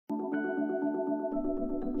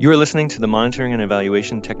You are listening to the Monitoring and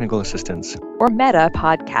Evaluation Technical Assistance, or META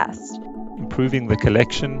podcast, improving the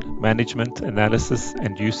collection, management, analysis,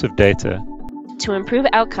 and use of data to improve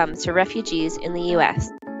outcomes to refugees in the U.S.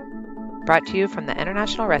 Brought to you from the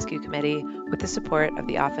International Rescue Committee with the support of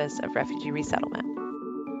the Office of Refugee Resettlement.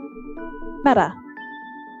 META.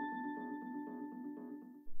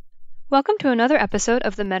 Welcome to another episode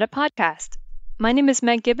of the META podcast. My name is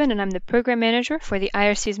Meg Gibbon, and I'm the Program Manager for the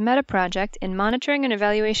IRC's META project in Monitoring and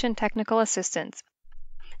Evaluation Technical Assistance.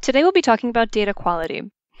 Today we'll be talking about data quality.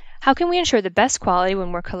 How can we ensure the best quality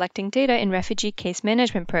when we're collecting data in refugee case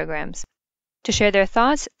management programs? To share their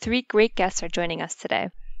thoughts, three great guests are joining us today.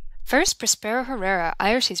 First, Prospero Herrera,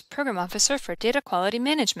 IRC's Program Officer for Data Quality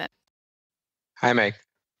Management. Hi, Meg.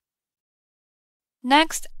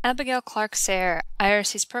 Next, Abigail Clarke-Sayer,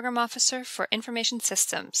 IRC's Program Officer for Information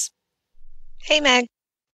Systems. Hey, Meg.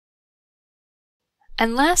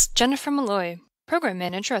 And last, Jennifer Malloy, Program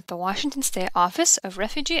Manager at the Washington State Office of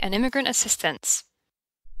Refugee and Immigrant Assistance.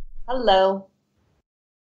 Hello.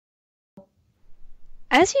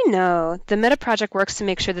 As you know, the META project works to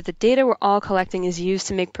make sure that the data we're all collecting is used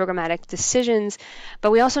to make programmatic decisions,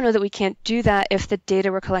 but we also know that we can't do that if the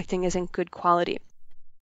data we're collecting isn't good quality.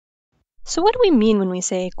 So what do we mean when we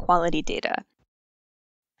say quality data?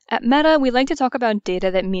 At META, we like to talk about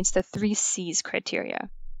data that meets the 3 C's criteria.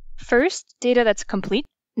 First, data that's complete,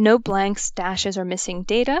 no blanks, dashes, or missing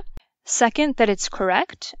data. Second, that it's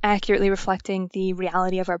correct, accurately reflecting the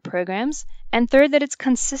reality of our programs. And third, that it's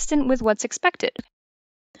consistent with what's expected.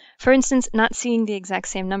 For instance, not seeing the exact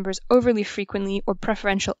same numbers overly frequently or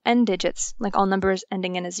preferential end digits, like all numbers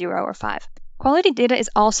ending in a 0 or 5. Quality data is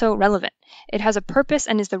also relevant. It has a purpose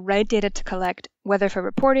and is the right data to collect, whether for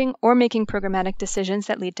reporting or making programmatic decisions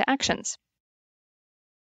that lead to actions.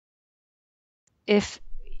 If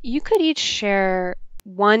you could each share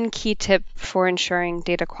one key tip for ensuring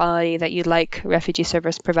data quality that you'd like refugee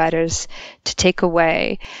service providers to take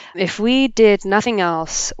away, if we did nothing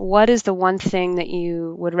else, what is the one thing that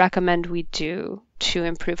you would recommend we do to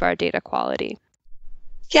improve our data quality?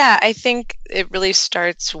 Yeah, I think it really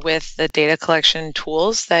starts with the data collection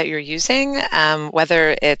tools that you're using,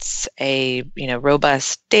 whether it's a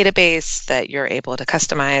robust database that you're able to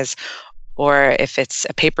customize, or if it's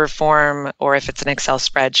a paper form, or if it's an Excel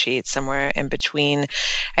spreadsheet, somewhere in between.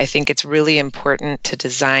 I think it's really important to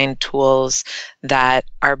design tools that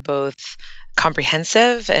are both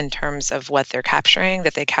comprehensive in terms of what they're capturing,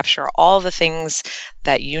 that they capture all the things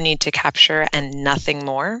that you need to capture and nothing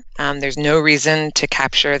more. There's no reason to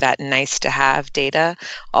capture that nice to have data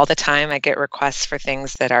all the time. I get requests for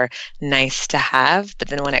things that are nice to have, but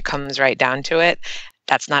then when it comes right down to it,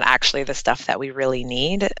 that's not actually the stuff that we really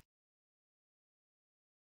need.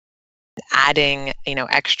 Adding,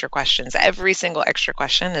 extra questions. Every single extra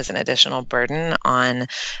question is an additional burden on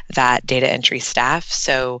that data entry staff.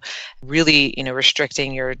 So really,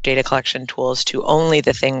 restricting your data collection tools to only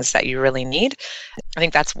the things that you really need. I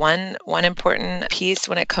think that's one important piece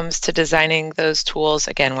when it comes to designing those tools,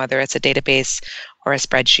 again, whether it's a database or a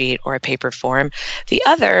spreadsheet or a paper form. The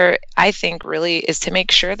other, I think, really is to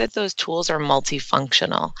make sure that those tools are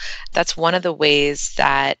multifunctional. That's one of the ways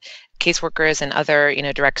that caseworkers and other,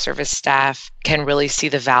 direct service staff can really see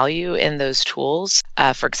the value in those tools.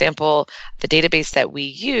 For example, the database that we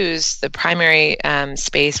use, the primary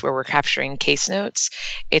space where we're capturing case notes,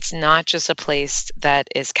 it's not just a place that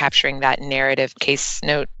is capturing that narrative case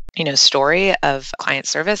note story of client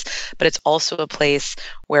service, but it's also a place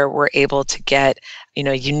where we're able to get,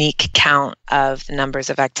 a unique count of the numbers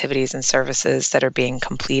of activities and services that are being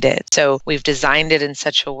completed. So we've designed it in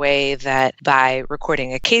such a way that by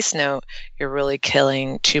recording a case note, you're really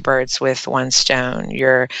killing 2 birds with 1 stone.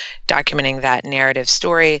 You're documenting that narrative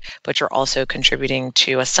story, but you're also contributing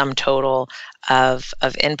to a sum total of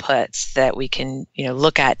inputs that we can,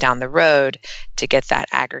 look at down the road to get that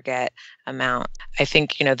aggregate amount. I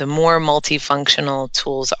think, the more multifunctional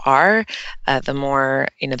tools are, the more,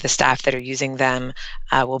 the staff that are using them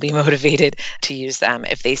will be motivated to use them.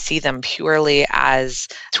 If they see them purely as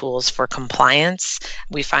tools for compliance,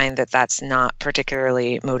 we find that that's not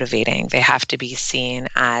particularly motivating. They have to be seen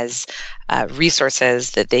as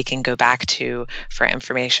resources that they can go back to for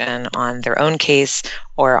information on their own case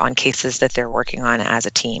or on cases that they're working on as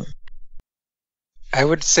a team. I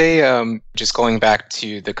would say, just going back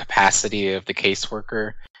to the capacity of the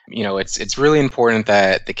caseworker, it's really important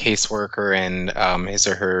that the caseworker and his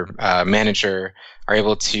or her manager are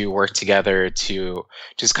able to work together to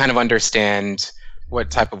just kind of understand what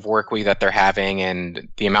type of work week that they're having and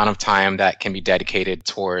the amount of time that can be dedicated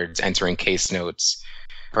towards entering case notes.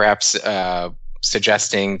 Perhaps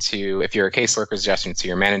suggesting to, if you're a caseworker, suggesting to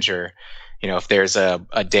your manager, if there's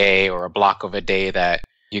a day or a block of a day that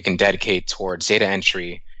you can dedicate towards data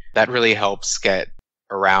entry, that really helps get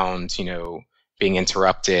around, being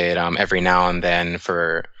interrupted every now and then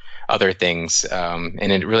for other things.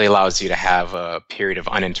 And it really allows you to have a period of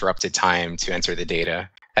uninterrupted time to enter the data.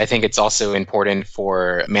 I think it's also important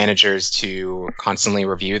for managers to constantly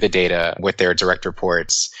review the data with their direct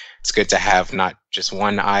reports. It's good to have not just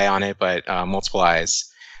one eye on it, but multiple eyes.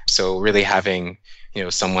 So really having,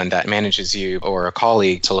 someone that manages you or a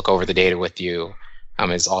colleague to look over the data with you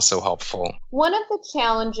is also helpful. One of the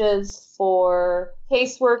challenges for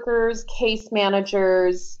caseworkers, case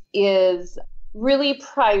managers is really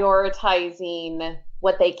prioritizing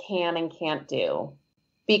what they can and can't do,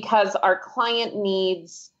 because our client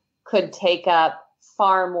needs could take up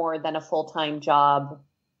far more than a full-time job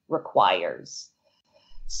requires.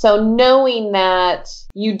 So knowing that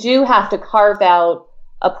you do have to carve out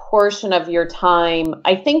a portion of your time,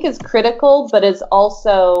 I think is critical, but is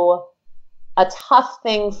also a tough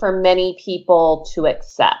thing for many people to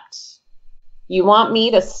accept. You want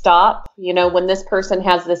me to stop, when this person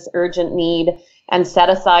has this urgent need and set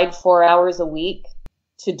aside 4 hours a week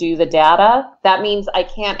to do the data? That means I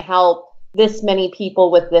can't help this many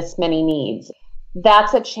people with this many needs.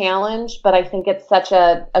 That's a challenge, but I think it's such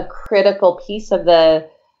a critical piece of the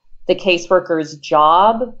caseworker's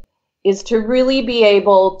job, is to really be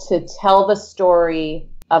able to tell the story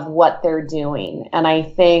of what they're doing. And I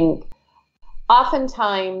think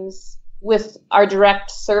oftentimes with our direct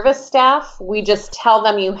service staff, we just tell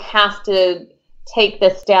them you have to take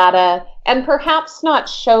this data and perhaps not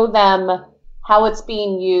show them how it's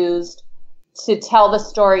being used to tell the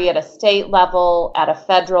story at a state level, at a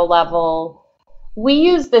federal level. We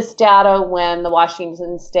use this data when the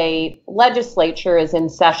Washington State Legislature is in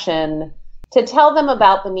session to tell them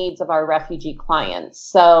about the needs of our refugee clients.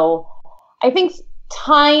 So I think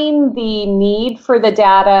tying the need for the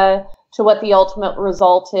data to what the ultimate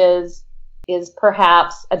result is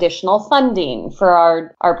perhaps additional funding for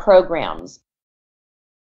our programs.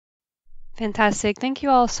 Fantastic. Thank you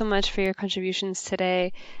all so much for your contributions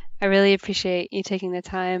today. I really appreciate you taking the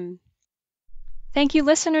time. Thank you,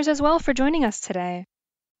 listeners, as well, for joining us today.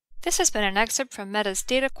 This has been an excerpt from Meta's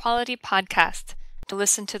Data Quality Podcast. To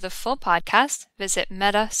listen to the full podcast, visit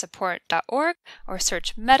metasupport.org or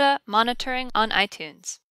search Meta Monitoring on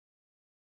iTunes.